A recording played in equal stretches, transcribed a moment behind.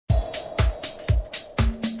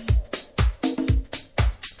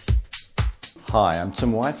Hi, I'm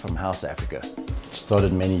Tim White from House Africa.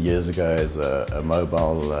 Started many years ago as a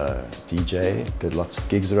mobile DJ, did lots of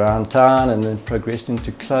gigs around town and then progressed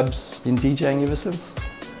into clubs. Been DJing ever since.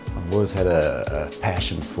 I've always had a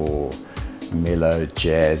passion for mellow,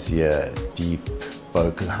 jazzier, deep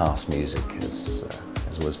vocal house music.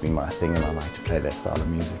 Has always been my thing, and I like to play that style of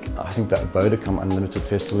music. I think that Vodacom Unlimited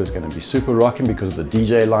Festival is going to be super rocking because of the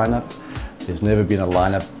DJ lineup. There's never been a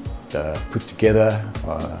lineup put together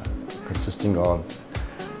consisting of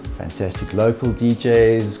fantastic local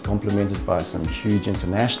DJs, complemented by some huge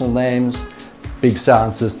international names, big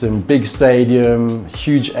sound system, big stadium,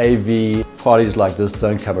 huge AV. Parties like this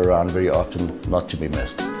don't come around very often, not to be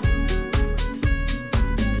missed.